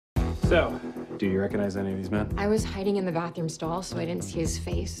So, do you recognize any of these men? I was hiding in the bathroom stall, so I didn't see his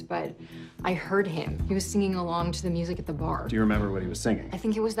face, but I heard him. He was singing along to the music at the bar. Do you remember what he was singing? I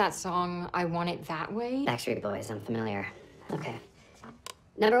think it was that song, I Want It That Way. Backstreet Boys, I'm familiar. Okay.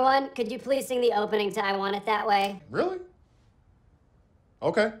 Number one, could you please sing the opening to I Want It That Way? Really?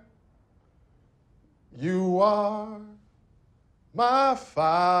 Okay. You are my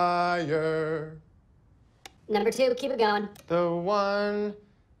fire. Number two, keep it going. The one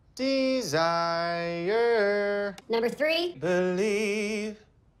desire. Number three. Believe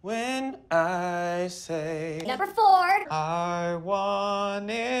when I say. Number four. I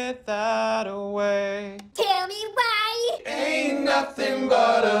want it that way. Tell me why. Ain't nothing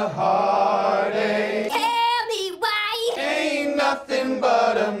but a heartache. Tell me why. Ain't nothing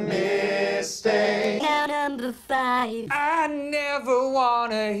but a mistake. Now number five. I never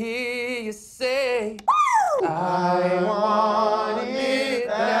wanna hear you say, Woo! I want it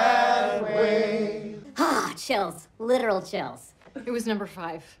that way. Ah, chills. Literal chills. It was number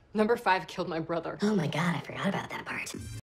 5. Number 5 killed my brother. Oh my God, I forgot about that part.